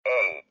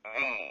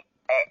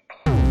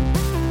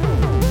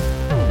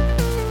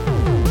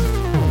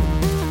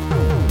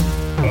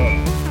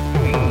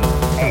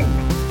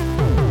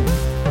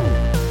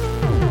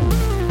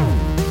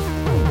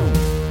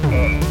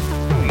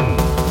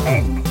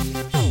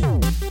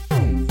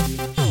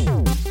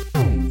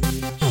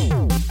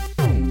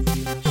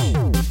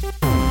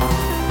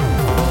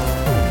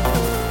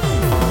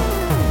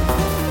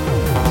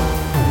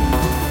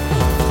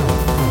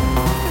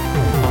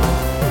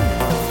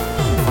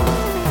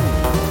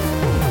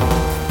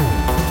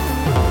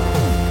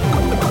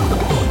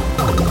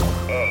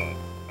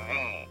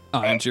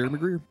I'm Jerry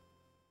McGreer.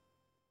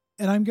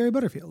 And I'm Gary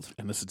Butterfield.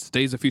 And this is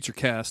Days of Future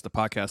Cast, the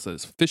podcast that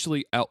has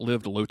officially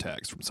outlived low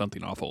tags from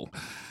Something Awful.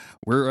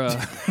 We're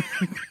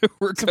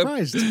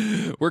surprised.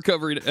 We're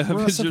covering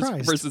Avengers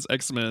surprised. versus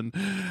X-Men.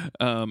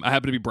 I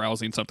happened to be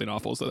browsing Something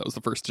Awful, so that was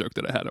the first joke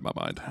that I had in my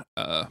mind.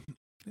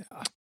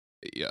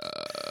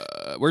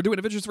 We're doing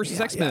Avengers versus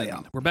X-Men.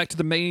 Yeah. We're back to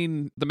the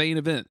main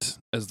event,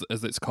 as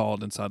it's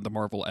called inside the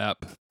Marvel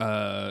app.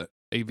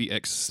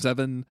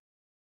 AVX7.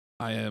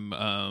 I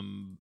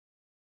am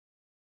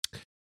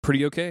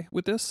pretty okay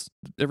with this.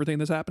 Everything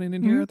that's happening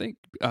in here, I think.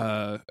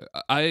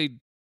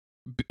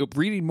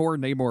 Reading more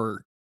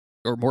Namor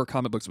or more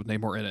comic books with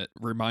Namor in it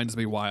reminds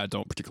me why I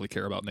don't particularly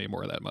care about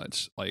Namor that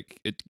much. Like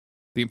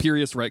the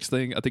Imperious Rex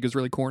thing, I think, is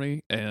really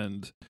corny,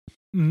 and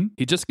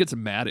he just gets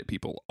mad at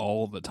people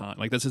all the time.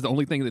 Like, that's the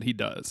only thing that he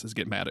does is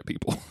get mad at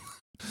people.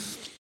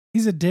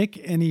 He's a dick,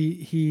 and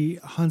he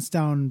hunts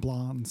down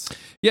blondes.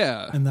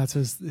 Yeah. And that's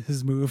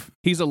his move.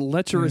 He's a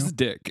lecherous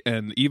dick.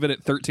 And even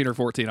at 13 or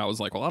 14, I was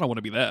like, well, I don't want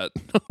to be that.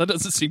 That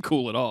doesn't seem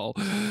cool at all.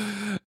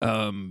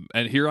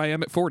 And here I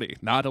am at 40,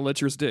 not a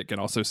lecherous dick, and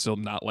also still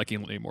not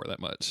liking Namor that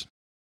much.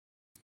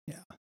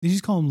 Yeah. Did you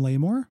just call him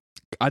Laymore?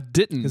 I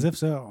didn't. Because if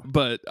so.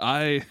 But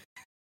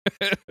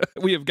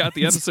we have got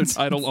the episode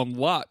title on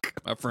lock,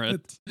 my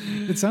friend.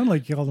 It sounded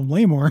like you called him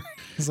Laymore.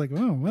 It's like,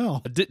 oh,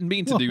 well. I didn't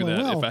mean to do that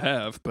well. if I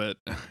have, but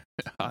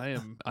I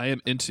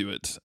am into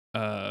it.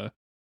 How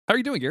are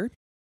you doing, Gary?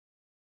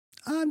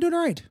 I'm doing all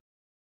right.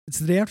 It's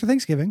the day after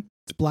Thanksgiving.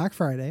 It's Black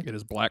Friday. It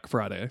is Black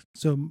Friday.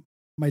 So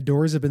my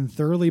doors have been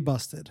thoroughly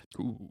busted.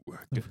 Ooh.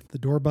 The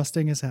door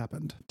busting has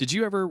happened. Did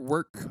you ever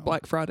work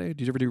Black Friday?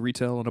 Did you ever do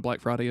retail on a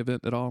Black Friday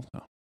event at all?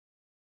 No.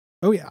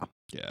 Oh, yeah.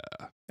 Yeah.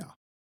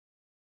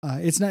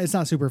 It's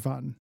not super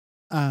fun.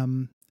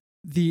 When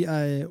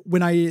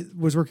I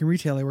was working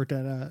retail, I worked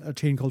at a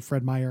chain called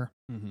Fred Meyer,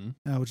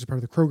 which is part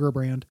of the Kroger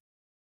brand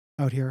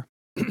out here.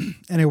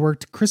 And I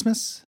worked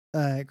Christmas,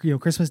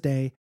 Christmas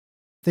Day,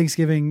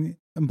 Thanksgiving,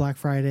 and Black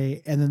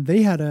Friday, and then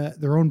they had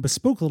their own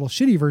bespoke little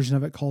shitty version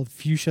of it called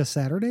Fuchsia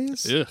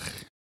Saturdays. Ugh,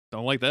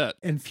 don't like that.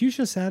 And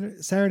Fuchsia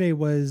Saturday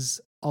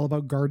was all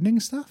about gardening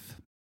stuff.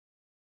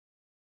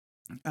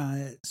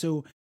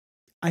 So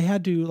I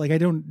had to, I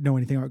don't know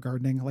anything about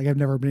gardening. I've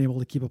never been able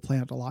to keep a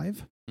plant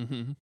alive,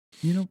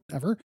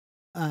 ever.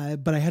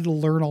 But I had to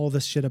learn all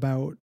this shit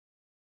about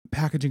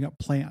packaging up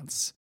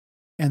plants,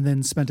 and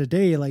then spent a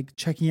day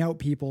checking out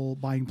people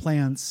buying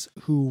plants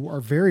who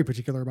are very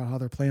particular about how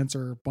their plants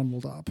are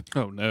bundled up.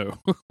 Oh no.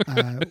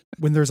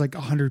 When there's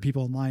 100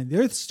 people in line. The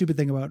other stupid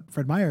thing about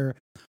Fred Meyer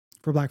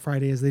for Black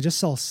Friday is they just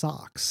sell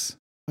socks.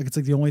 It's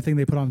the only thing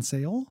they put on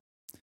sale.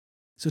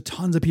 So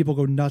tons of people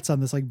go nuts on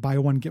this buy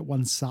one, get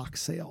one sock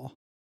sale.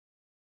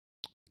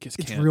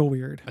 It's real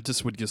weird. I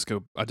just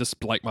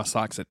like my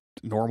socks at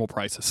normal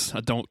prices.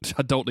 I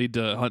don't need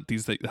to hunt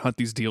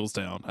these deals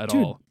down at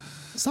all.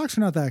 Socks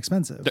are not that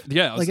expensive.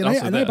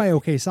 I buy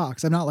okay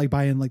socks. I'm not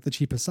buying the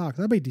cheapest socks.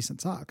 I buy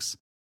decent socks.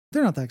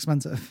 They're not that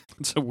expensive.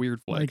 It's a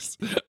weird flex.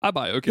 I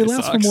buy okay socks. They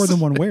last for more than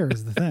one wear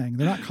is the thing.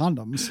 They're not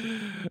condoms.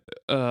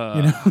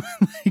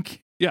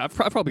 Yeah, I've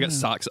probably got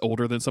socks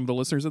older than some of the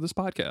listeners of this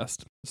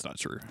podcast. It's not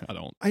true. I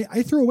don't.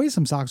 I threw away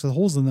some socks with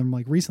holes in them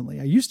recently.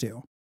 I used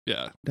to.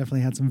 Yeah.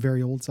 Definitely had some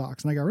very old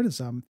socks, and I got rid of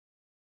some.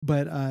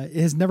 But it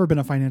has never been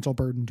a financial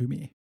burden to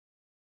me.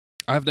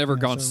 I've never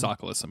gone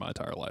sockless in my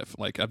entire life.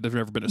 I've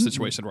never been in a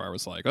situation where I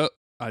was like, oh,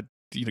 I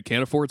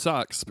can't afford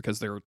socks because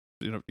they're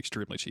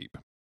extremely cheap.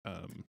 There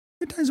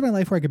were times in my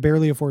life where I could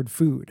barely afford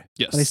food.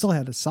 Yes. But I still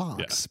had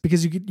socks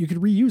because you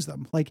could reuse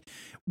them.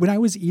 When I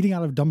was eating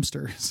out of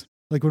dumpsters,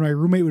 when my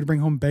roommate would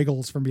bring home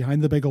bagels from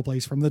behind the bagel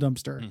place from the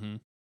dumpster.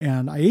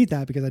 And I ate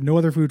that because I had no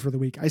other food for the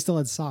week. I still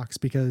had socks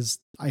because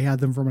I had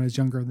them from when I was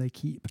younger and they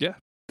keep. Yeah.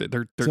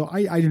 They're so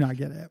I do not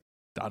get it.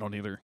 I don't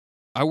either.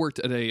 I worked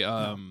at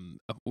a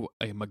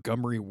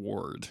Montgomery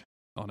Ward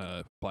on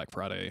a Black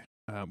Friday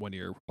 1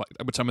 year,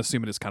 which I'm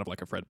assuming is kind of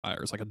like a Fred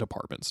Meyer's, a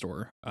department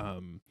store.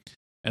 And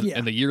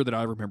the year that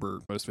I remember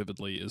most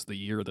vividly is the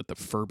year that the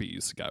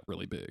Furbies got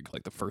really big,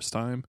 the first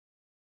time.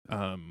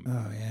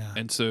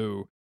 And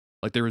so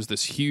there was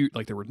this huge,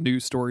 there were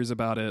news stories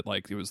about it.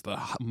 It was the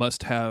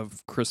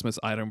must-have Christmas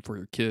item for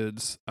your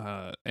kids.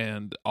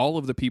 And all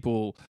of the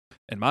people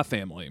in my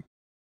family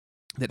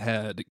that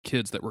had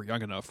kids that were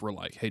young enough were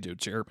like, hey, dude,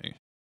 Jeremy,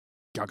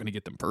 y'all going to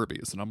get them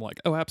Furbies? And I'm like,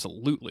 oh,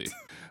 absolutely.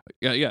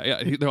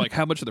 Yeah. They're like,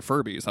 how much are the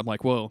Furbies? I'm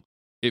like, well,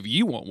 if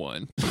you want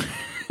one,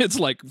 it's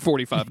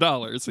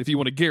 $45. If you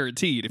want a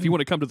guaranteed, if you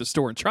want to come to the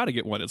store and try to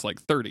get one, it's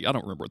 $30. I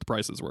don't remember what the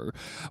prices were,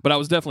 but I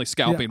was definitely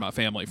scalping my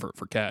family for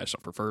cash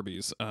for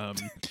Furbies.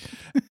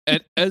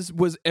 And as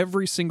was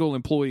every single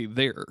employee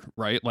there,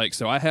 right?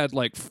 So I had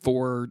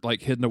 4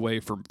 hidden away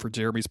for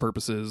Jeremy's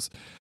purposes.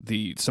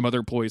 Some other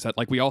employees had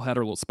we all had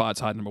our little spots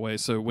hiding them away.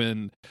 So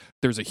when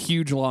there's a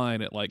huge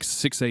line at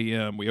 6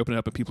 a.m., we open it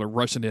up and people are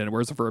rushing in.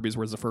 Where's the Furbies?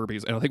 Where's the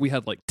Furbies? And I think we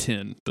had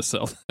 10 to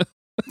sell.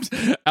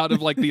 Out of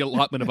the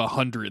allotment of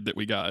 100 that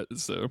we got.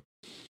 So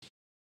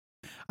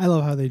I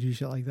love how they do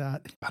shit like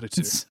that. I do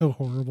too. It's so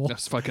horrible.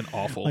 That's fucking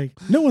awful.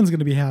 No one's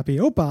gonna be happy.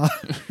 Opa.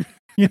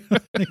 You know,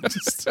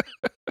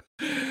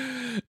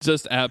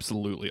 just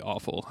absolutely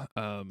awful.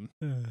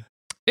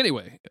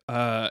 Anyway,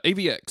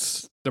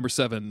 AVX number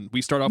 7.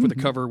 We start off with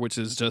the cover, which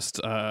is just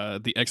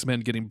the X-Men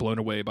getting blown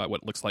away by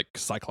what looks like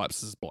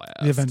Cyclops' blast.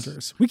 The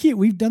Avengers.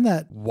 We've done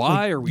that.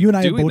 Why are we? You and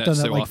I have doing both done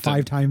that so like often?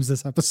 5 times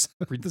this episode,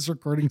 this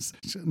recording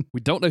session. We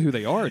don't know who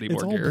they are anymore.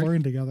 It's all Gary.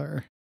 blurring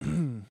together.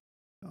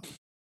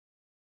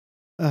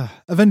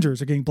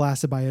 Avengers are getting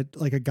blasted by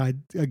a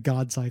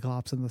god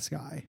Cyclops in the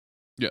sky.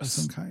 Yes, of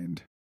some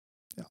kind.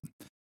 Yeah.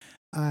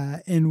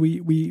 And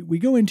we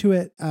go into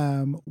it.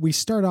 We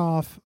start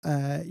off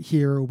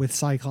here with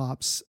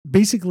Cyclops.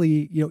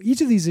 Basically,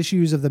 each of these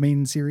issues of the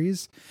main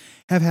series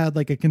have had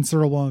like a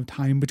considerable amount of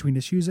time between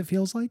issues. It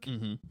feels like,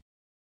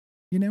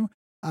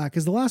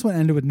 because the last one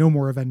ended with no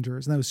more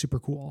Avengers, and that was super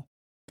cool.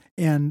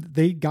 And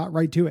they got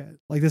right to it.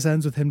 Like this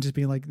ends with him just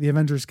being like, the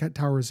Avengers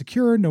tower is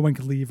secure, no one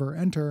could leave or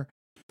enter.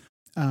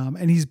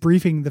 And he's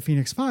briefing the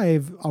Phoenix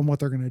Five on what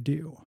they're going to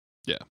do.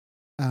 Yeah.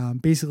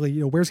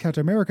 Basically, where's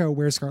Captain America?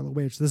 Where's Scarlet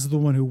Witch? This is the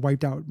one who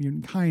wiped out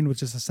mutant kind with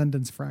just a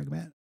sentence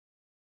fragment.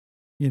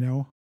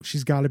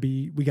 She's got to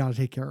be, we got to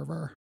take care of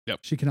her. Yep.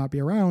 She cannot be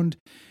around.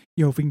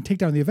 If we can take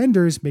down the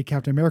Avengers, make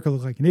Captain America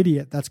look like an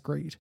idiot, that's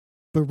great.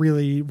 But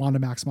really, Wanda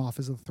Maximoff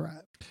is a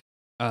threat.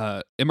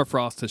 Emma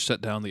Frost has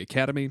shut down the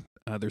academy.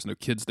 There's no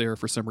kids there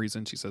for some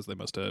reason. She says they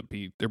must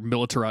be, their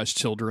militarized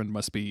children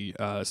must be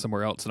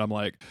somewhere else. And I'm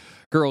like,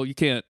 girl, you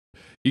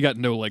got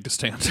no leg to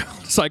stand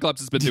on. Cyclops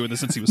has been doing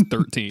this since he was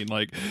 13.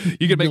 Like,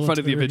 you can make fun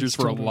of the Avengers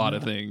for a lot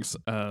of things.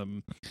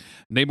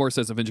 Namor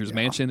says Avengers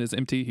Mansion is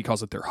empty. He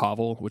calls it their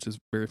hovel, which is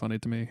very funny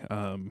to me.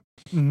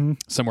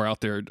 Somewhere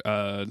out there,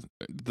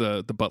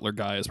 the butler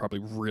guy is probably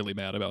really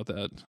mad about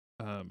that.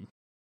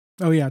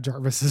 Oh yeah,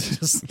 Jarvis is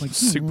just like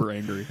super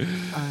angry.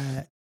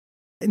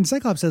 And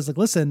Cyclops says, like,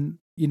 listen,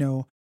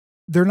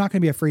 they're not going to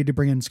be afraid to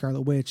bring in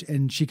Scarlet Witch,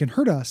 and she can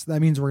hurt us. That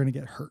means we're going to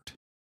get hurt.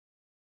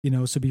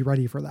 So be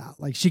ready for that.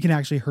 Like, she can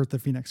actually hurt the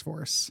Phoenix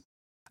Force.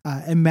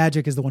 And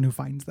Magic is the one who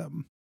finds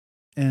them.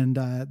 And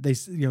they,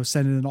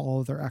 send in all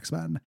of their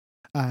X-Men.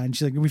 And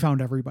she's like, we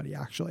found everybody,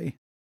 actually.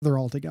 They're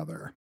all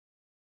together.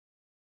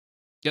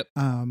 Yep.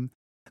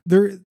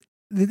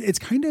 It's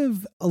kind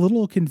of a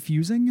little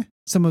confusing,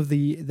 some of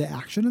the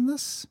action in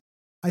this,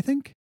 I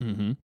think.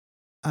 Mm-hmm.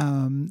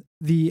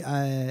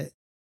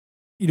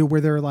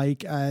 Where they're like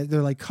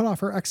cut off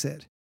her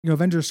exit.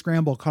 Avengers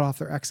scramble, cut off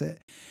their exit,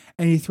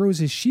 and he throws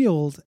his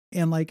shield.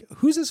 And like,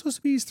 who's this supposed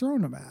to be? He's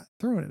throwing it at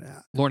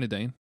Lorna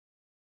Dane.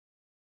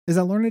 Is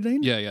that Lorna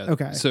Dane? Yeah.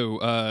 Okay. So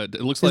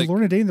it looks like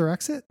Lorna Dane their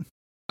exit.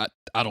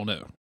 I don't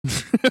know.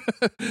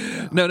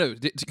 No,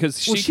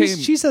 because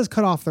she says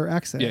cut off their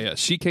exit. Yeah.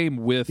 She came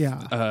with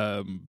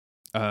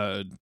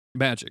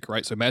Magic,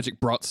 right? So Magic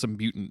brought some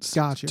mutants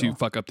to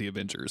fuck up the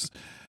Avengers.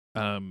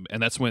 And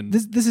that's when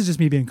this is just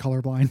me being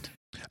colorblind.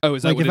 Oh,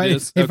 is that what it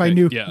is? If I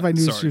knew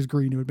she was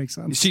green, it would make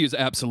sense. She is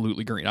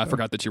absolutely green. I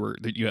forgot that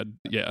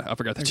I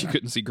forgot that you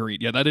couldn't see green.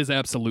 Yeah, that is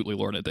absolutely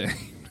Lorna Dane.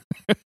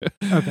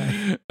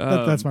 Okay.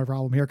 That's my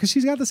problem here. Because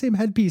she's got the same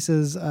headpiece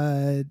as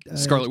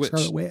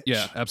Scarlet Witch.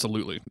 Yeah,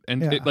 absolutely.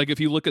 And if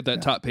you look at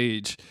that top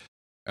page,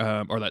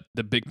 or that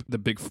the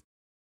big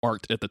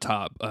art at the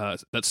top,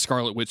 that's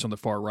Scarlet Witch on the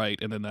far right,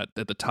 and then that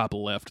at the top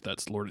left,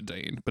 that's Lorna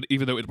Dane. But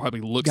even though it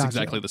probably looks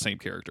exactly the same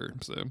character,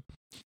 so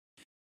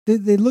they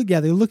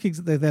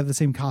have the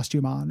same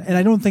costume on, and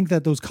I don't think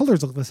that those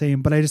colors look the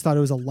same. But I just thought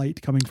it was a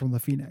light coming from the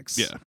Phoenix.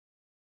 Yeah,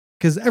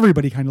 because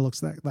everybody kind of looks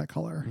that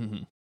color.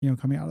 Mm-hmm.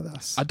 Coming out of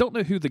this. I don't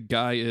know who the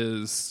guy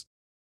is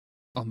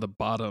on the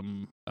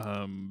bottom,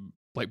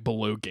 like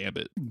below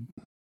Gambit.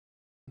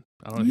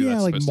 I don't know who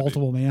that's like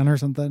Multiple Man or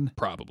something.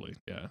 Probably,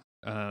 yeah.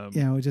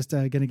 Just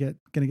gonna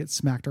get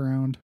smacked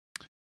around.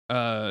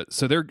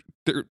 So they're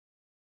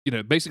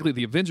basically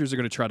the Avengers are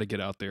going to try to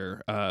get out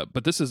there,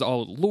 but this is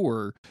all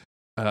lore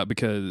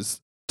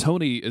because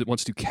Tony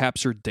wants to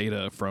capture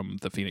data from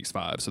the Phoenix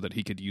Five so that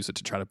he could use it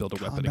to try to build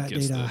a weapon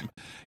against them.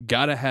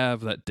 Gotta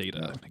have that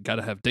data. Yeah.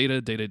 Gotta have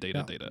data.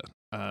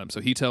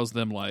 So he tells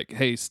them like,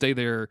 "Hey, stay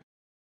there."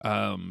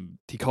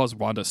 He calls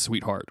Wanda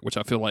sweetheart, which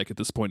I feel like at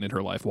this point in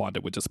her life,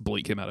 Wanda would just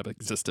blink him out of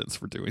existence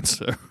for doing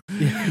so.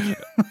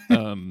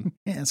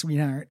 Yeah,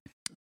 sweetheart.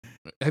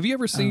 Have you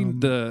ever seen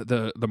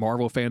the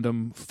Marvel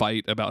fandom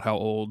fight about how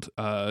old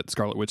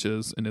Scarlet Witch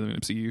is in the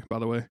MCU, by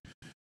the way?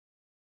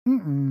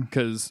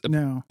 Because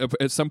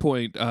at some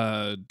point,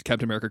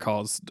 Captain America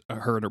calls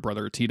her and her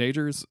brother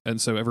teenagers, and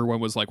so everyone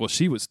was like, well,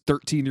 she was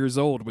 13 years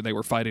old when they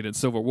were fighting in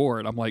Civil War,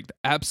 and I'm like,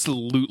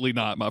 absolutely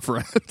not, my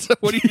friend.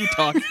 What are you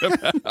talking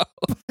about?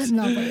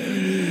 Not by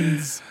any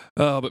means.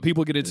 But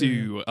people get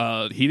into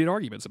heated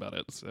arguments about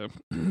it, so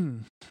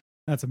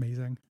that's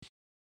amazing.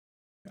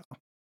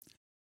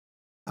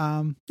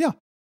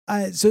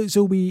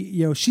 So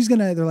we,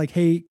 they're like,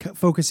 hey,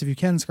 focus if you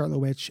can, Scarlet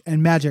Witch,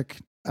 and Magic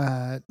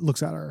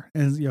looks at her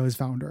and has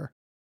found her.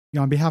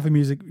 On behalf of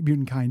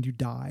mutant kind, you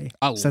die.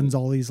 Sends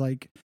all these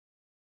like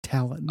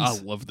talons. I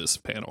love this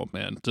panel,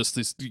 man. Just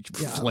these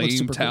Yeah,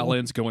 flame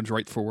talons going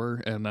right for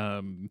her,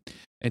 and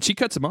she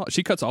cuts them off.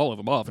 She cuts all of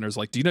them off, and is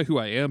like, "Do you know who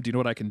I am? Do you know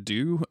what I can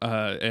do?"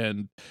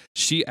 And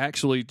she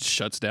actually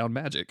shuts down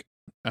magic.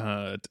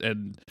 But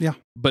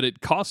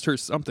it cost her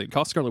something. It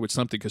cost Scarlet Witch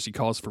something because she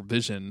calls for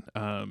Vision.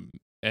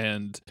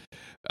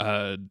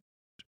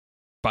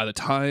 By the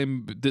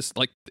time this,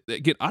 like,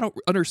 again, I don't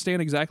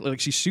understand exactly. Like,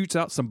 she shoots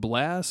out some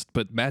blast,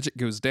 but magic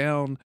goes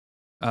down.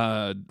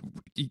 But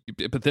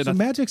then so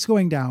magic's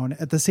going down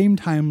at the same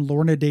time.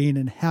 Lorna Dane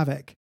and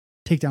Havoc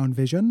take down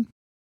Vision.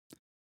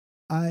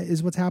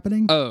 Is what's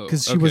happening. Oh,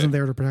 because she wasn't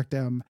there to protect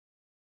him.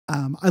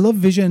 I love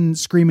Vision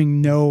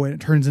screaming no, and it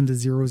turns into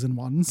zeros and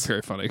ones.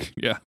 Very funny.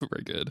 Yeah,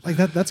 very good. Like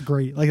that's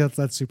great. Like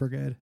that's super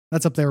good.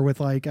 That's up there with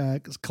like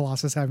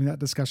Colossus having that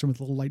discussion with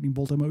little lightning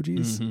bolt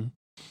emojis. Mm-hmm.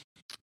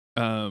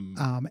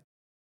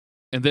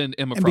 And then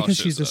Emma Frost, because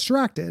she's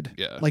distracted,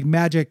 like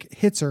magic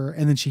hits her,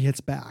 and then she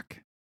hits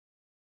back.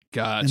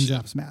 Gotcha. And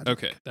zaps magic.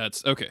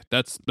 Okay,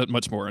 that's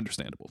much more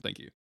understandable. Thank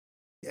you.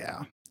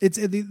 Yeah, it's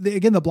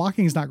again, the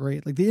blocking is not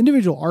great. Like the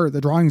individual art, the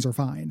drawings are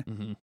fine.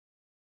 Mm-hmm.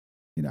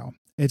 You know,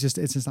 it's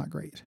just not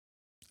great,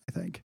 I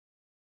think.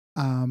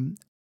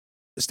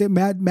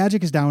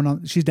 Magic is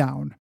down. She's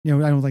down. You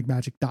know, I don't think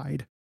Magic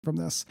died from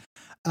this.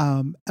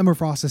 Emma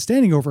Frost is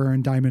standing over her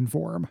in diamond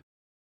form,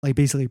 like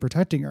basically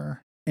protecting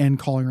her and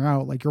calling her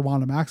out, like, "You're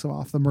Wanda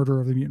Maximoff, the murderer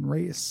of the mutant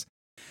race."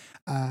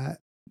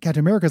 Captain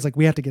America's like,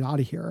 "We have to get out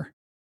of here.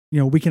 You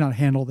know, we cannot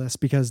handle this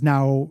because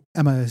now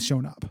Emma has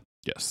shown up."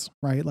 Yes.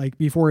 Right? Like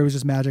before it was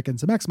just Magic and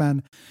some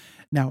X-Men.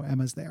 Now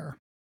Emma's there.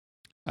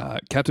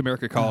 Captain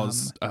America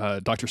calls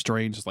Doctor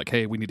Strange, is like,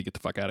 "Hey, we need to get the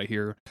fuck out of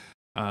here."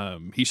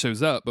 He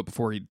shows up, but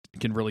before he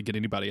can really get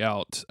anybody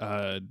out,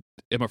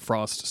 Emma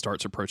Frost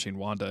starts approaching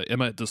Wanda.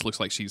 Emma just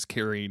looks like she's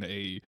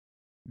carrying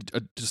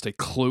just a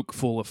cloak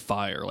full of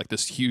fire, like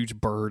this huge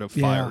bird of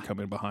fire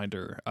coming behind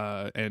her.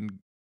 And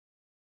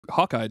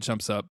Hawkeye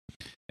jumps up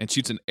and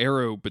shoots an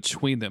arrow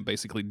between them,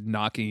 basically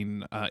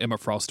knocking Emma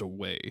Frost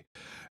away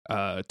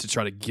to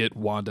try to get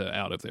Wanda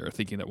out of there,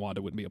 thinking that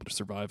Wanda wouldn't be able to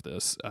survive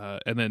this.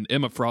 And then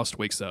Emma Frost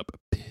wakes up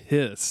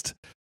pissed.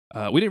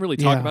 We didn't really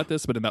talk about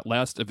this, but in that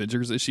last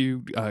Avengers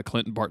issue,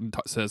 Clinton Barton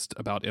says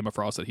about Emma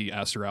Frost that he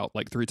asked her out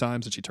like 3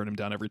 times and she turned him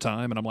down every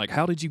time. And I'm like,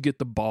 how did you get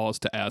the balls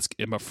to ask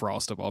Emma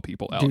Frost of all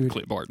people out,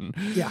 Clint Barton?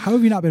 Yeah, how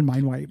have you not been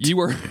mind wiped? You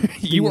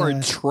are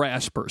a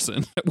trash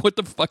person. What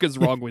the fuck is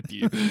wrong with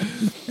you?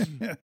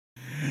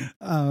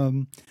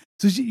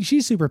 So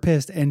she's super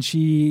pissed and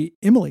she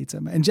immolates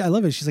him. And I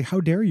love it. She's like, "How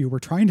dare you? We're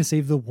trying to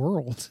save the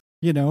world,"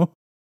 you know?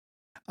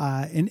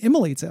 And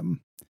immolates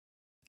him.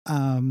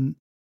 You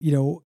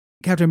know,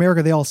 Captain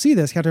America, they all see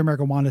this. Captain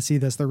America and Wanda see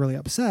this. They're really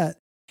upset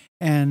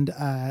and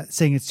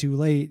saying it's too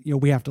late. You know,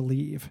 we have to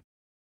leave.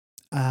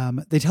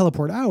 They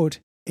teleport out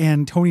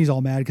and Tony's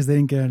all mad because they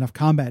didn't get enough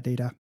combat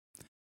data.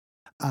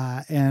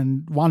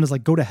 And Wanda's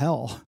like, "Go to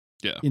hell."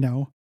 Yeah. You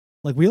know,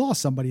 like, we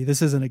lost somebody.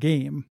 This isn't a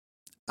game.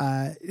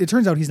 It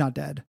turns out he's not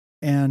dead.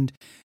 And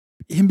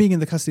him being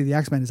in the custody of the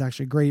X-Men is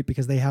actually great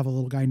because they have a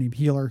little guy named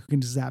Healer who can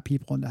just zap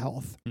people into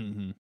health.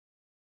 Mm-hmm.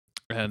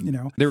 And you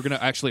know, they were going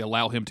to actually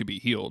allow him to be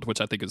healed,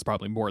 which I think is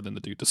probably more than the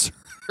dude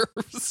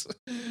deserves.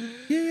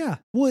 Yeah.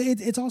 Well,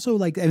 it's also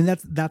like, I mean,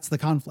 that's the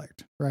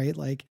conflict, right?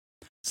 Like,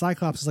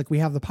 Cyclops is like, we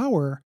have the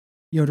power,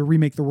 you know, to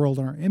remake the world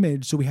in our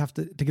image. So we have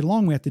to get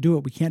along. We have to do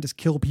it. We can't just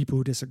kill people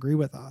who disagree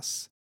with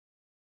us.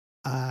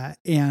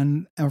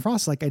 And Emma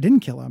Frost is like, "I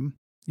didn't kill him.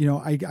 You know,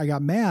 I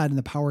got mad and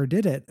the power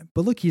did it.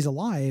 But look, he's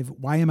alive.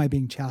 Why am I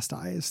being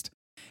chastised?"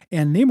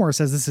 And Namor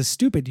says, "This is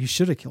stupid. You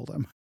should have killed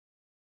him.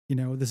 You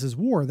know, this is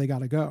war. They got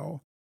to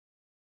go."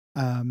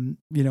 You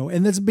know,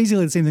 and that's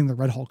basically the same thing that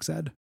Red Hulk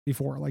said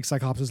before. Like,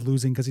 Cyclops is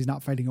losing because he's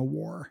not fighting a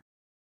war.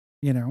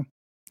 You know,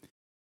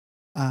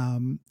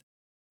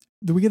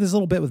 we get this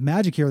little bit with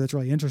Magic here that's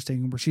really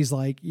interesting, where she's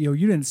like, "You know,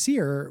 you didn't see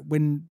her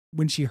when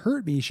she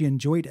hurt me. She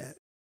enjoyed it.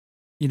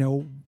 You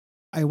know,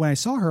 when I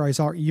saw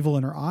her evil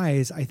in her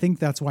eyes. I think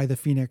that's why the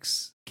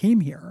Phoenix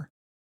came here,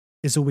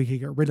 is so we could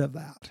get rid of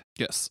that."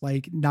 Yes.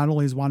 Like, not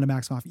only is Wanda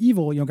Maximoff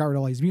evil, you know, got rid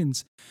of all these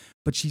mutants,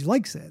 but she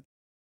likes it,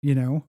 you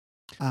know?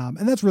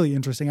 And that's really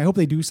interesting. I hope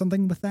they do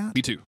something with that.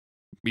 Me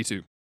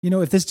too. You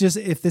know, if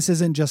this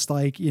isn't just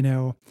like, you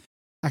know,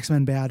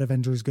 X-Men bad,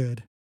 Avengers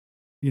good,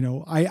 you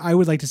know, I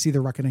would like to see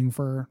the reckoning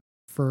for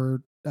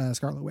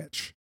Scarlet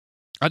Witch.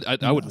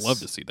 I would love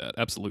to see that.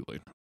 Absolutely.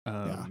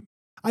 Yeah.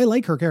 I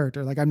like her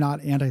character. Like, I'm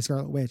not anti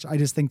Scarlet Witch. I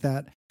just think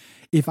that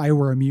if I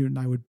were a mutant,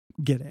 I would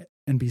get it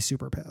and be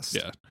super pissed.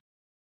 Yeah.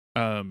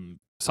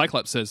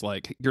 Cyclops says,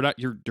 like,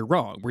 you're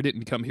wrong. We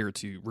didn't come here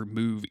to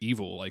remove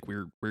evil. Like,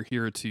 we're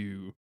here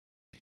to,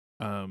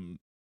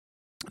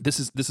 this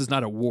is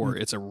not a war.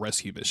 It's a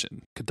rescue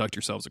mission. Conduct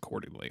yourselves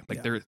accordingly.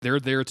 Like, they're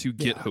there to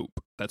get hope.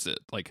 That's it.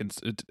 Like,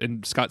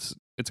 in Scott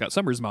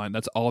Summers' mind,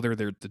 that's all they're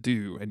there to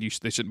do. And they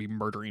shouldn't be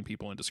murdering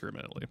people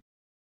indiscriminately.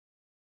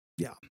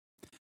 Yeah.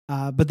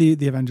 But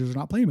the Avengers are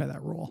not playing by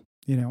that rule,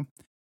 you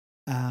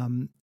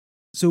know?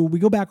 So we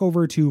go back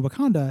over to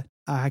Wakanda.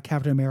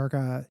 Captain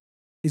America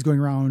is going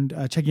around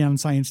checking on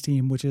Science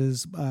Team, which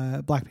is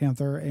Black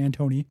Panther and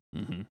Tony,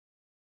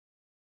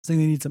 saying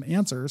they need some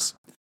answers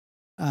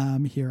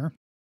here.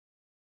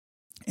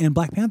 And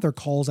Black Panther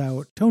calls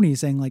out Tony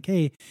saying like,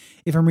 hey,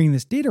 if I'm reading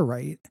this data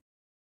right,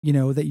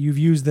 that you've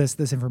used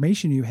this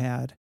information you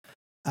had,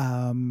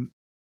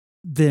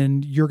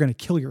 then you're going to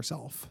kill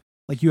yourself.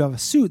 Like you have a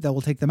suit that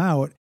will take them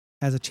out,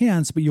 has a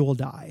chance, but you will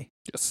die.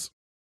 Yes.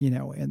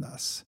 In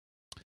this.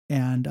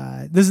 And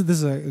this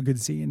is a good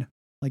scene.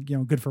 Like,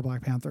 good for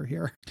Black Panther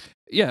here.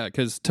 Yeah,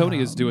 because Tony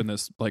is doing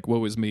this like,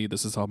 woe is me,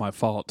 this is all my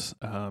fault.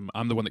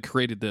 I'm the one that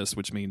created this,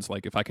 which means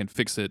like if I can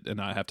fix it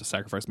and I have to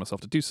sacrifice myself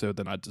to do so,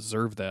 then I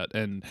deserve that.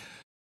 And,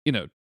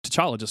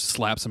 T'Challa just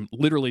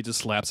literally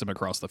slaps him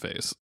across the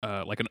face,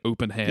 like an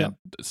open hand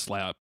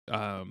slap,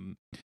 and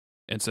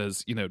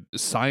says,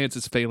 science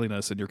is failing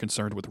us and you're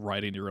concerned with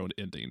writing your own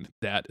ending.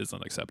 That is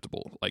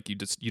unacceptable. Like you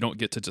don't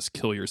get to just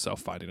kill yourself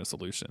finding a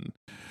solution.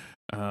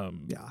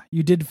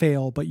 You did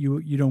fail, but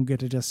you don't get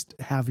to just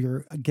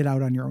get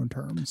out on your own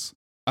terms.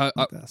 I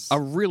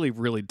really,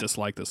 really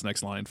dislike this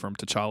next line from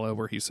T'Challa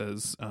where he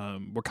says,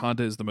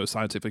 Wakanda is the most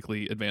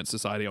scientifically advanced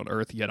society on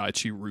Earth, yet I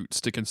chew roots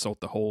to consult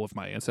the whole of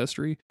my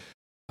ancestry.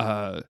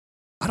 I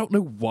don't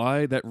know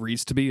why that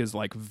reads to me as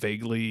like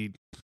vaguely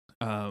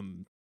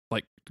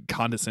like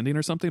condescending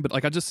or something, but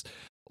like I just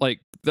like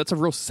that's a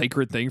real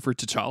sacred thing for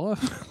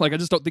T'Challa. Like I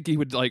just don't think he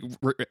would like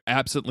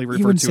absently refer to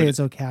it. He wouldn't say it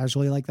so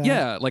casually like that.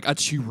 Yeah, like I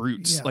chew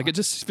roots. Yeah. Like it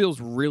just feels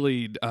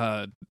really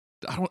I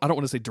don't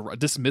want to say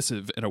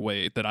dismissive in a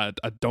way that I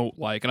don't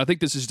like. And I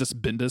think this is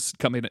just Bendis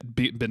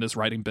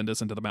writing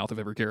Bendis into the mouth of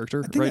every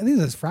character. I think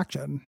this is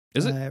Fraction.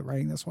 Is it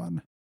writing this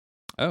one?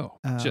 Oh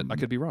shit! I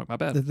could be wrong. My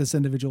bad. This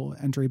individual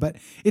entry, but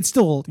it's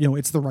still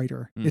it's the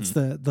writer. Mm-hmm. It's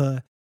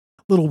the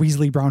little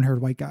Weasley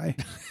brown-haired white guy.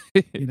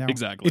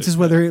 Exactly. It's just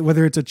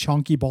whether it's a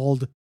chunky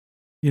bald,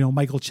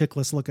 Michael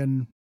Chiklis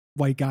looking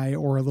white guy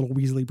or a little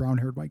Weasley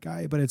brown-haired white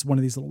guy, but it's one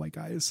of these little white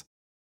guys.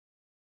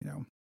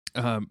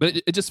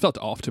 But it just felt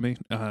off to me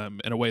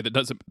in a way that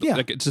doesn't. Yeah.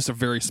 Like it's just a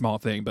very small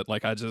thing, but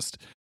like I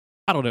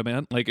don't know,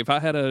 man. Like if I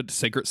had a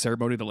sacred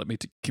ceremony that let me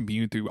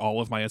commune through all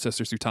of my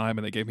ancestors through time,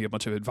 and they gave me a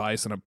bunch of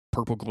advice and a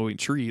purple glowing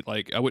tree,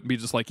 like I wouldn't be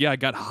just like, yeah, I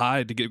got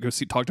high to go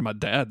talk to my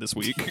dad this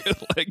week.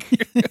 Like,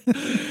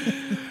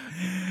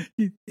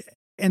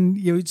 and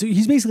so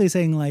he's basically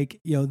saying like,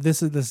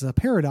 this is a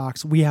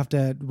paradox. We have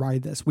to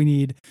ride this. We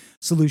need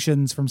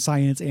solutions from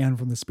science and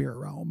from the spirit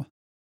realm,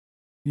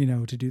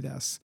 to do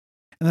this.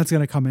 And that's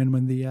going to come in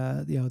when the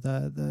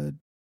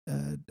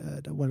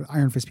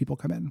Iron Fist people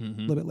come in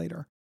a little bit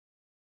later.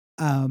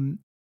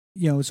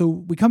 So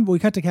we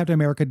cut to Captain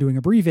America doing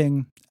a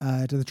briefing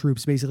to the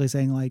troops, basically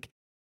saying like,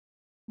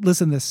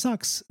 listen, this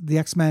sucks. The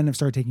X-Men have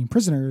started taking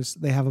prisoners.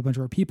 They have a bunch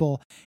of our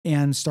people,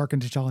 and Stark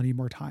and T'Challa need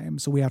more time.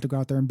 So we have to go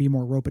out there and be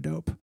more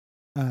rope-a-dope,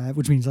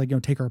 which means like,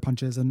 take our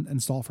punches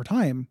and stall for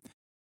time.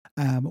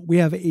 We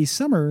have Hope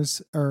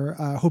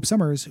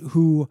Summers,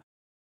 who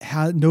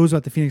knows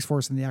about the Phoenix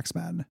Force and the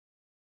X-Men.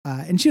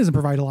 And she doesn't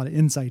provide a lot of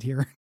insight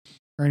here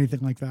or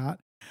anything like that.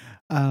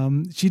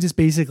 She just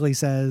basically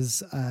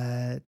says,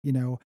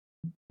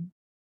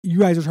 you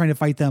guys are trying to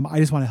fight them. I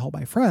just want to help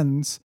my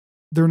friends.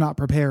 They're not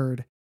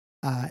prepared.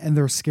 And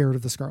they're scared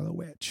of the Scarlet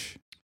Witch.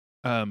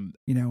 I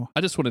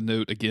just want to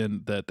note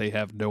again that they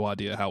have no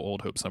idea how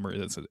old Hope Summer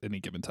is at any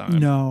given time.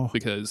 No.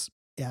 Because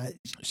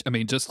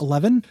just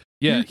 11.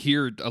 Yeah,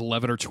 here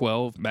 11 or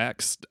 12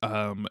 max.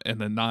 And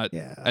then not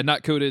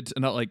coded,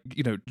 not like,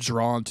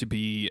 drawn to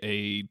be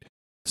a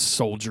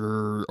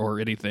soldier or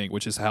anything,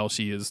 which is how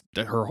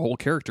her whole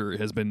character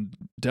has been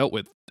dealt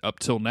with up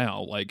till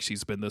now. Like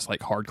she's been this like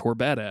hardcore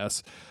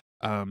badass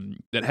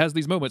that has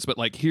these moments, but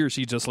like here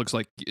she just looks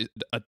like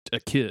a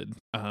kid,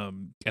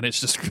 and it's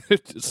just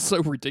it's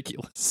so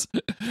ridiculous.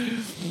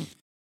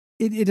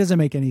 It doesn't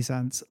make any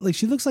sense. Like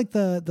she looks like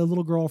the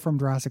little girl from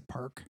Jurassic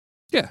Park.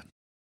 Yeah,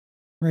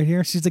 right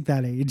here she's like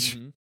that age.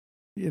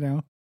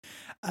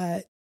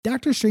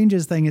 Doctor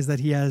Strange's thing is that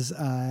he has,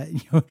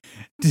 to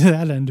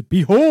that end,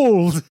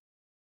 behold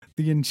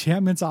the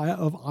enchantments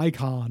of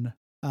Icon.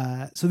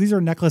 So these are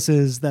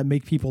necklaces that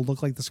make people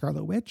look like the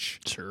Scarlet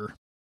Witch. Sure.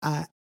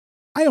 I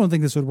don't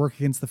think this would work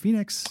against the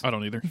Phoenix. I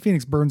don't either. The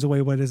Phoenix burns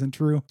away what isn't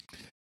true.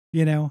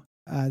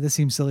 This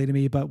seems silly to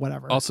me, but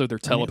whatever. Also, they're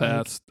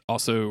telepaths.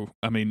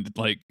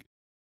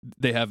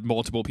 They have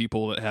multiple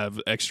people that have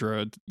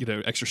extra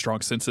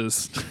strong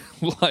senses.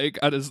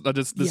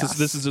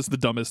 This is just the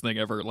dumbest thing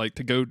ever. Like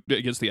to go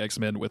against the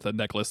X-Men with a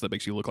necklace that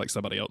makes you look like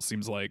somebody else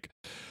seems like,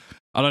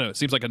 I don't know. It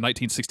seems like a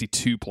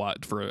 1962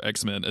 plot for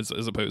X-Men as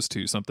opposed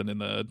to something in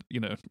the,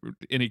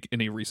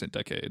 any recent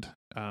decade.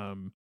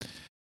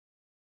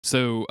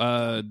 So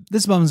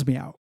this bums me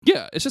out.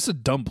 Yeah. It's just a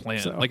dumb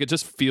plan. Like it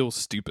just feels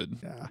stupid.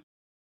 Yeah.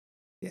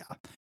 Yeah.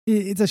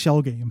 It's a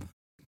shell game,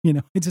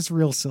 it's just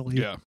real silly.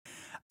 Yeah.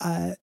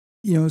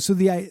 So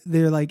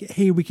they're like,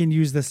 hey, we can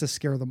use this to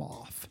scare them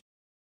off.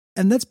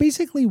 And that's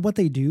basically what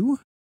they do.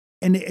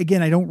 And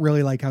again, I don't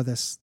really like how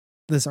this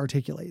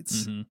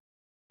articulates. Mm-hmm.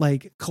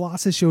 Like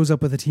Colossus shows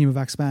up with a team of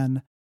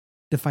X-Men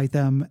to fight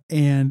them,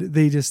 and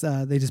they just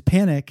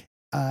panic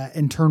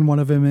and turn one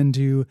of them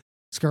into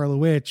Scarlet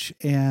Witch,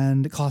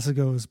 and Clausa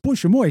goes,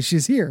 "Bush Amoy,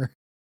 she's here,"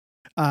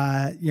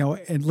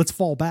 and let's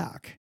fall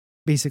back,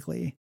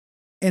 basically.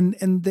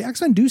 And the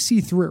X-Men do see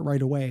through it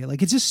right away.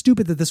 Like, it's just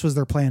stupid that this was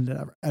their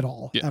plan at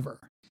all, ever,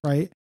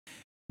 right?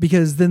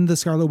 Because then the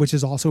Scarlet Witch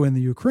is also in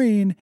the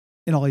Ukraine,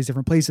 in all these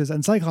different places,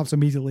 and Cyclops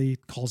immediately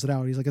calls it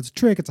out. He's like, "It's a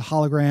trick, it's a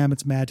hologram,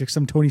 it's magic,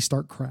 some Tony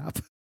Stark crap,"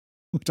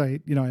 which I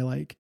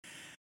like.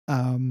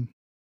 And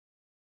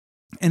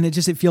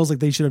it feels like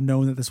they should have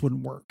known that this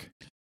wouldn't work.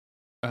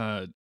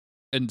 And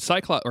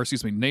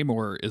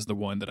Namor is the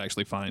one that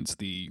actually finds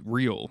the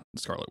real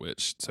Scarlet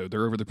Witch. So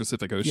they're over the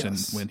Pacific Ocean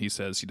when he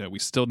says, "We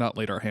still not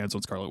laid our hands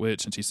on Scarlet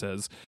Witch," and she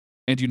says,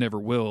 "And you never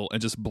will,"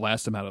 and just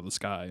blasts him out of the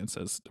sky and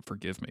says,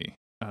 "Forgive me."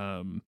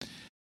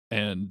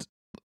 And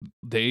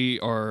they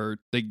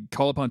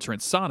call upon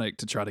Transonic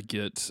to try to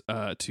get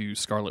to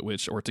Scarlet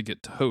Witch, or to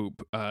get to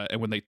Hope.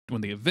 And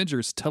when the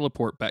Avengers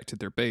teleport back to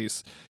their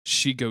base,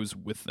 she goes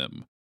with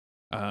them.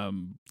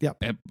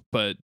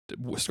 But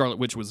Scarlet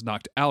Witch was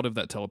knocked out of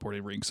that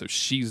teleporting ring, so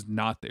she's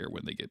not there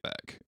when they get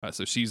back.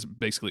 So she's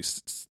basically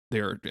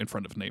there in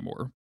front of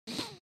Namor.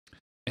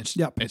 And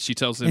she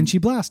tells him, and she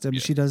blasts him. Yeah.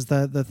 She does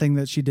the thing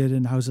that she did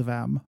in House of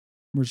M,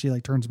 where she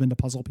like turns him into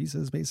puzzle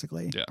pieces,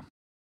 basically. Yeah.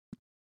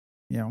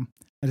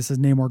 And it says,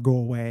 "Namor, go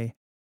away."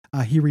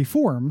 He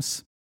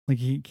reforms, like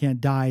he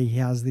can't die. He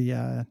has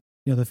the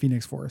the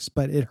Phoenix Force,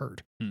 but it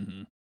hurt.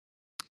 Mm-hmm.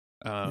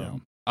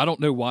 I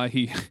don't know why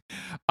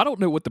I don't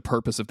know what the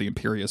purpose of the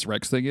Imperious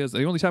Rex thing is.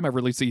 The only time I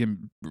really see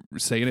him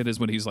saying it is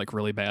when he's like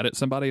really mad at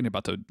somebody and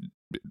about to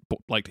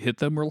like hit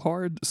them real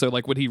hard. So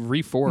like when he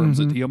reforms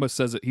it, he almost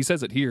says it. He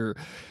says it here,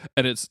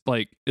 and it's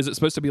like, is it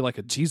supposed to be like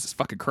a Jesus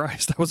fucking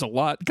Christ, that was a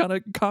lot kind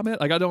of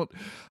comment? Like I don't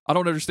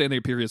understand the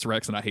Imperious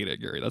Rex, and I hate it,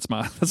 Gary. That's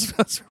my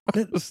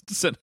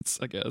sentence,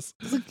 I guess.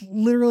 It's like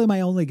literally my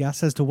only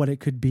guess as to what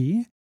it could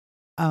be.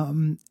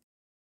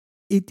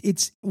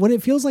 It's what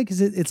it feels like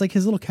is it's like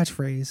his little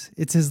catchphrase.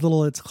 It's his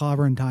little, "it's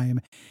clobbering time."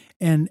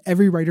 And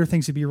every writer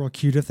thinks it'd be real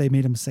cute if they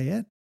made him say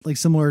it, like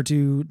similar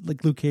to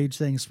like Luke Cage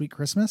saying "Sweet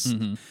Christmas."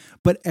 Mm-hmm.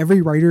 But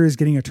every writer is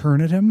getting a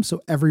turn at him.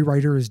 So every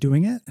writer is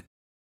doing it,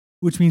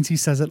 which means he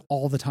says it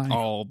all the time.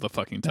 All the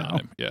fucking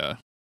time. Yeah.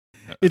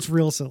 It's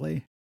real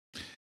silly.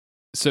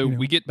 So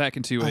we get back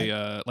into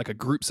a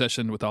group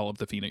session with all of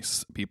the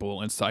Phoenix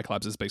people, and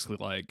Cyclops is basically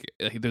like,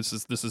 "Hey, this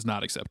is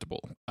not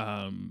acceptable."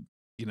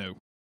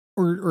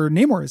 Or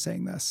Namor is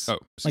saying this. Oh,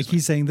 like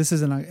he's saying this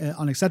is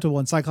unacceptable,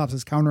 and Cyclops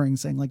is countering,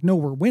 saying like, "No,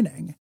 we're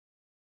winning.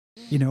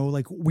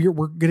 Like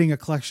we're getting a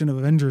collection of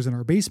Avengers in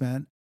our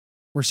basement.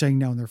 We're shutting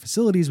down their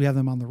facilities. We have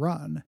them on the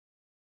run.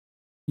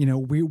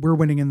 We're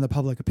winning in the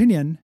public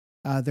opinion.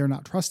 They're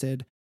not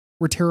trusted.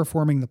 We're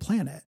terraforming the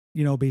planet.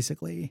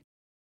 Basically,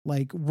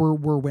 like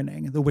we're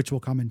winning. The witch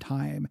will come in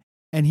time."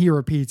 And he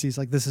repeats, he's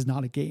like, "This is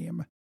not a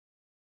game.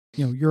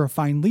 You're a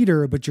fine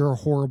leader, but you're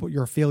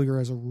a failure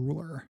as a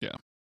ruler." Yeah.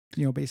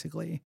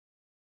 Basically,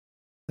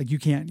 like you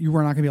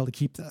were not gonna be able to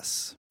keep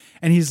this.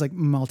 And he's like,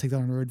 "I'll take that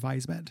under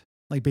advisement."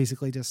 Like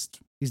basically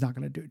he's not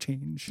going to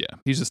change. Yeah.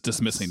 He's just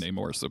dismissing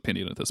Namor's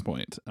opinion at this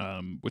point,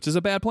 which is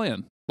a bad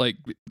plan. Like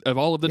of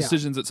all of the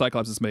decisions that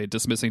Cyclops has made,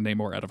 dismissing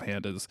Namor out of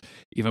hand is,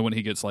 even when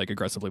he gets like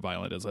aggressively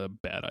violent, is a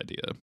bad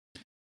idea.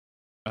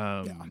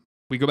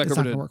 We go back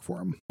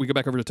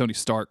over to Tony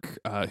Stark,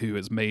 who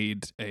has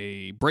made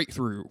a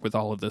breakthrough with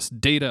all of this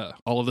data,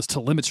 all of this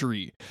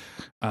telemetry.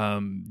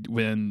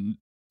 When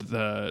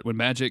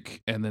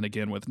Magic, and then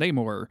again with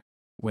Namor,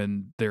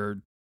 when their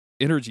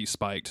energy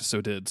spiked,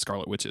 so did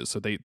Scarlet Witch's. So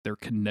they're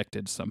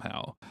connected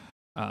somehow.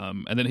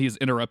 And then he's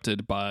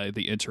interrupted by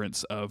the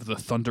entrance of the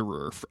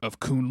Thunderer of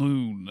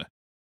Kunlun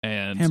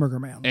and Hamburger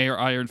Man,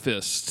 Iron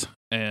Fist,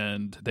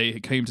 and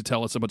they came to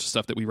tell us a bunch of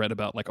stuff that we read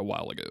about like a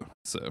while ago.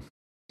 So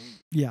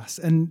yes,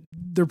 and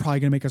they're probably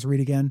going to make us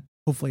read again.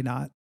 Hopefully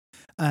not.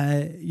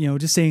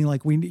 Just saying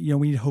like we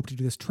need Hope to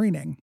do this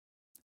training.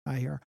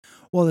 Here,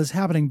 while this is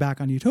happening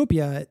back on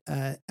Utopia,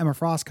 Emma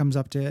Frost comes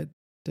up to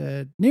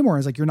Namor and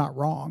is like, "You're not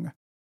wrong.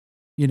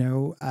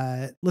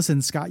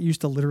 Listen, Scott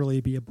used to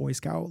literally be a Boy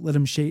Scout. Let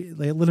him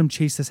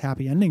chase this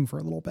happy ending for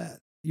a little bit."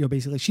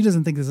 Basically, she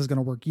doesn't think this is going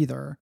to work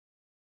either.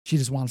 She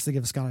just wants to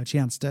give Scott a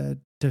chance to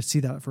see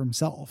that for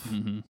himself.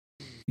 Mm-hmm.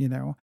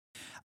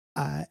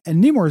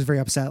 And Namor is very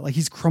upset. Like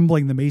he's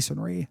crumbling the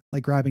masonry,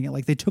 like grabbing it,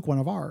 like they took one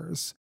of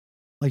ours.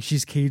 Like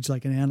she's caged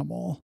like an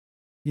animal.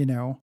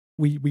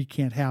 We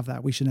can't have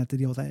that. We shouldn't have to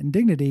deal with that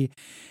indignity.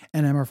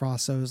 And Emma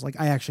Frost is like,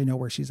 "I actually know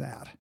where she's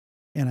at,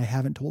 and I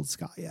haven't told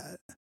Scott yet."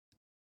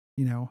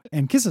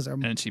 And kisses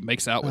him. And she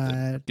makes out with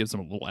him, gives him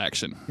a little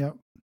action.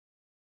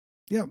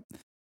 Yep.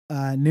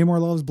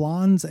 Namor loves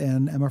blondes,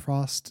 and Emma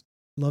Frost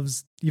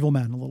loves evil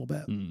men a little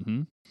bit.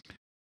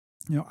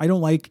 Mm-hmm. I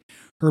don't like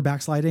her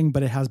backsliding,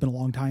 but it has been a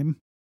long time,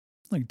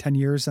 like 10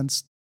 years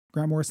since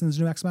Grant Morrison's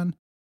New X-Men.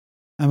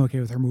 I'm okay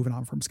with her moving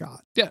on from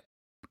Scott. Yeah.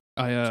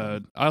 I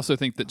also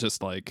think that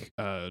just like,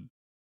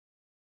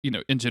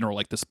 in general,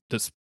 like this,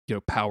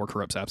 power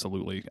corrupts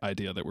absolutely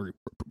idea that we're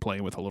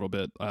playing with a little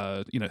bit,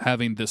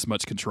 having this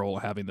much control,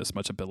 having this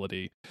much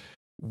ability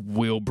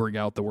will bring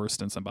out the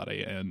worst in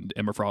somebody, and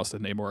Emma Frost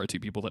and Namor are two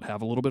people that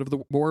have a little bit of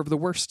more of the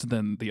worst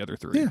than the other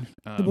three. Yeah,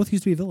 they both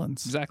used to be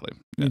villains. Exactly.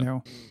 You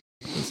know,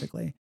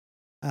 basically.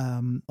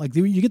 Like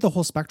you get the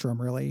whole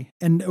spectrum really,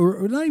 and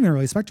or not even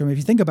really spectrum. If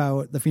you think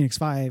about the Phoenix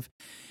Five,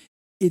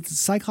 it's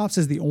Cyclops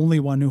is the only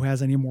one who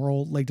has any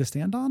moral leg to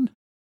stand on.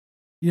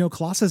 You know,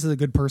 Colossus is a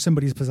good person,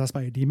 but he's possessed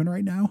by a demon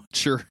right now.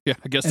 Sure. Yeah.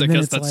 I guess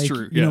that's like,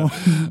 true. Yeah.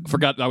 I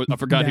forgot he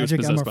was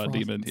possessed Emma by a Frost.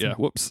 demon. Yeah.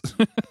 Whoops.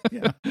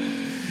 Yeah.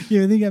 You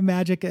know, think of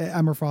Magic,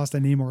 Emma Frost,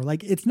 and Namor.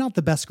 Like, it's not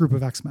the best group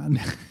of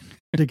X-Men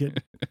to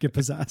get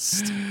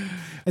possessed.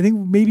 I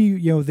think maybe,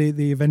 you know,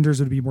 the Avengers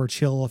would be more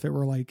chill if it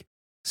were like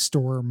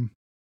Storm,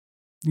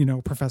 you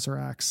know, Professor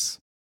X,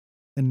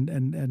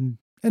 and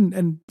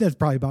that's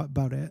probably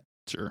about it.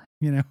 Sure.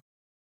 You know.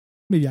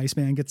 Maybe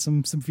Iceman gets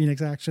some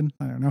Phoenix action.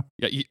 I don't know.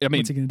 Yeah, I mean,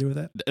 what's he going to do with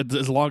it?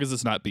 As long as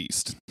it's not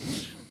Beast.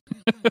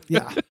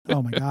 Yeah.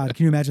 Oh my God.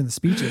 Can you imagine the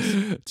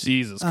speeches?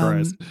 Jesus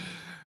Christ.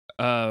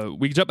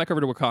 We jump back over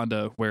to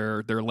Wakanda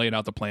where they're laying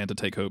out the plan to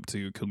take Hope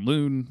to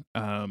Kunlun.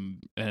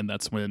 And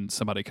that's when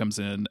somebody comes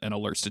in and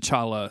alerts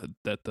T'Challa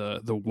that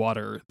the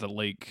water, the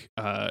lake,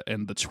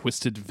 and the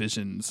Twisted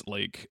Visions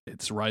lake,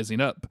 it's rising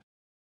up.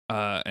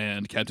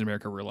 And Captain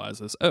America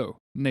realizes, oh,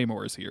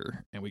 Namor is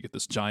here. And we get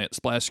this giant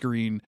splash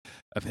screen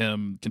of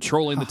him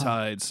controlling the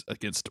tides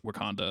against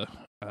Wakanda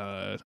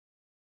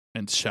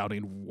and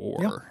shouting war.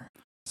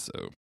 Yep.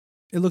 So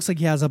it looks like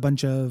he has a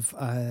bunch of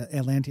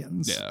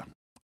Atlanteans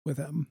with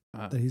him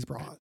that he's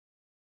brought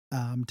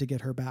to get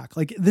her back.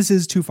 Like, this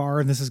is too far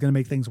and this is going to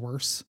make things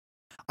worse.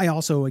 I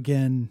also,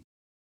 again,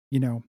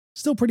 you know,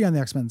 still pretty on the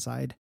X-Men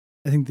side.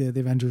 I think the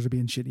Avengers are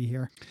being shitty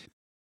here.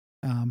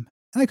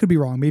 I could be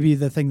wrong. Maybe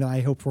the thing that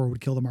I hoped for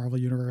would kill the Marvel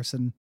universe,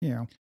 and you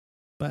know,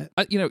 but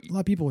you know, a lot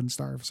of people wouldn't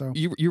starve. So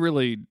you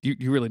really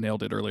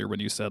nailed it earlier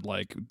when you said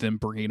like them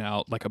bringing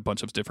out like a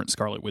bunch of different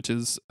Scarlet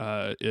Witches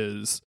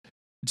is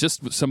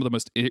just some of the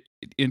most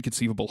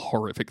inconceivable,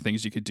 horrific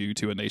things you could do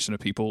to a nation of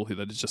people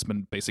that has just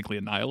been basically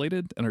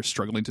annihilated and are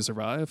struggling to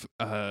survive.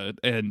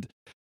 And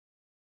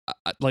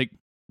like,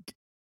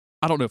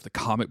 I don't know if the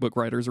comic book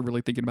writers are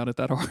really thinking about it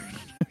that hard.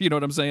 You know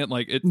what I'm saying?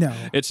 Like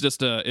it's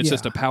just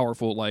a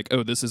powerful, like,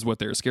 oh, this is what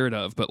they're scared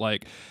of. But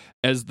like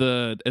as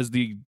the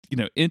you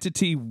know,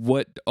 entity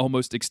what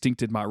almost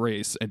extincted my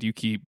race, and you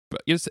keep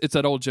it's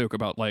that old joke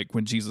about like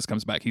when Jesus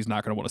comes back, he's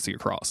not going to want to see a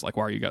cross. Like,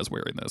 why are you guys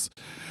wearing this?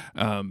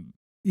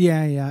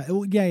 Yeah.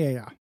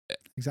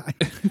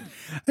 Exactly.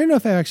 I don't know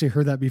if I actually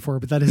heard that before,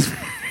 but that is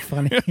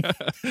funny.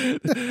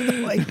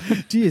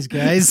 Like, geez,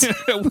 guys.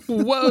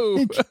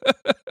 Whoa.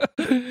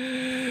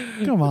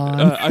 Come on.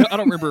 I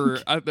don't remember.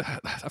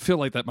 I feel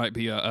like that might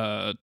be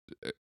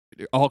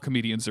all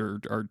comedians are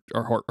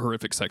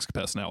horrific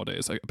psychopaths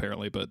nowadays,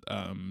 apparently, but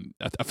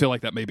I feel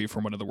like that may be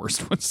from one of the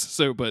worst ones.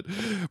 So, but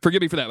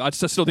forgive me for that. I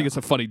still think it's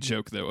a funny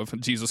joke, though, of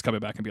Jesus coming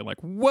back and being like,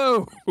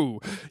 "Whoa,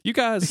 you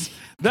guys,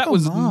 that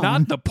was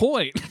not the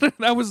point.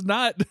 That was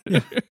not."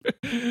 Yeah.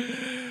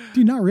 Do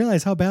you not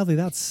realize how badly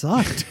that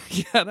sucked?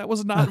 Yeah, that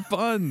was not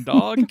fun,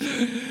 dog.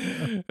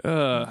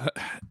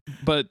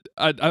 But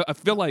I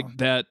feel like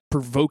that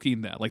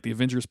provoking that, like the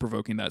Avengers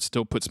provoking that,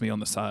 still puts me on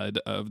the side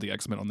of the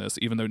X-Men on this,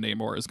 even though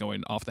Namor is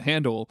going off the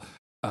handle.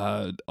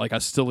 Like I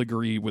still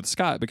agree with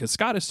Scott, because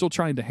Scott is still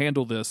trying to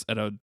handle this at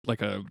a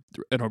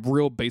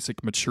real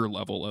basic mature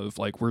level of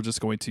like, we're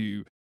just going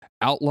to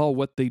outlaw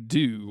what they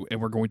do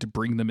and we're going to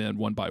bring them in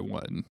one by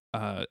one.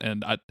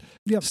 And I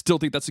still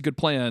think that's a good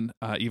plan,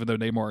 even though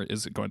Namor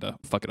is going to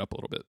fuck it up a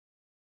little bit.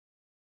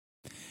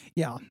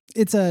 Yeah,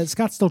 it's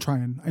Scott's still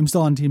trying. I'm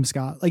still on Team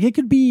Scott. Like, I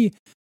could be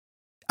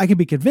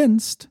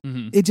convinced.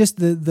 Mm-hmm. It just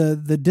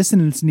the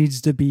dissonance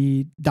needs to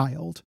be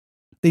dialed.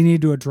 They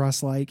need to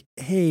address like,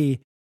 hey,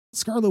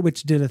 Scarlet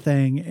Witch did a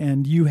thing,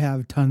 and you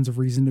have tons of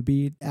reason to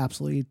be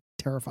absolutely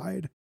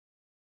terrified.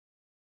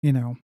 You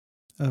know,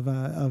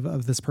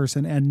 of this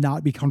person, and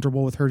not be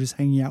comfortable with her just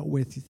hanging out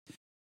with,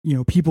 you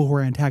know, people who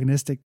are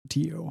antagonistic to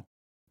you,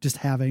 just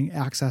having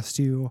access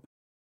to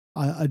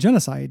a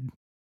genocide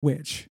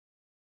witch.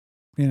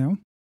 You know,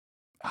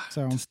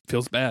 so it just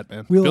feels bad,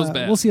 man. Feels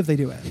bad. We'll see if they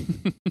do it.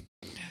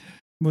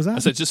 What was that? I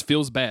said, it just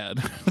feels bad.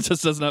 It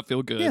just does not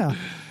feel good. Yeah.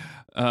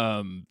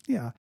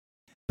 Yeah.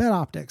 Bad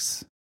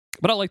optics.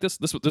 But I like this.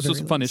 This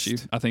was a fun issue.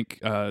 I think,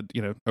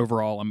 you know,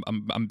 overall,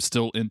 I'm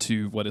still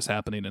into what is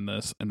happening in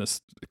this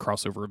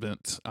crossover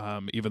event.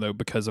 Even though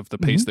because of the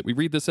pace that we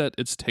read this at,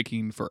 it's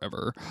taking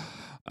forever.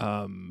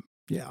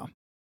 Yeah.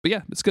 But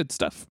yeah, it's good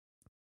stuff.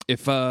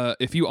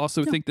 If you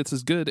also think this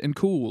is good and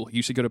cool,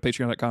 you should go to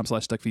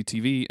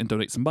patreon.com/DuckFeedTV and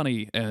donate some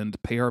money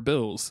and pay our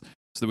bills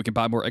so that we can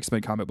buy more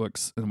X-Men comic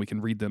books and we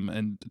can read them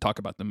and talk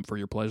about them for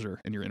your pleasure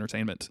and your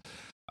entertainment.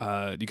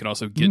 You can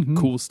also get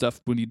cool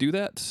stuff when you do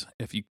that.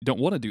 If you don't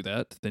want to do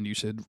that, then you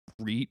should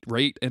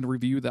rate and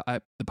review the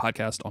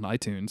podcast on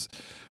iTunes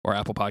or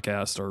Apple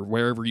Podcasts or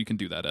wherever you can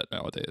do that at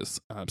nowadays.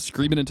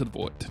 Scream it into the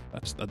void.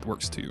 That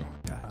works too.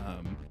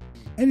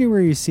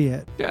 Anywhere you see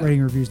it,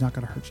 writing a review is not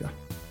going to hurt you.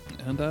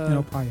 And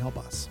it'll probably help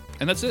us.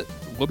 And that's it.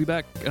 We'll be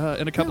back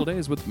in a couple of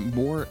days with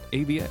more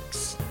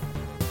AVX.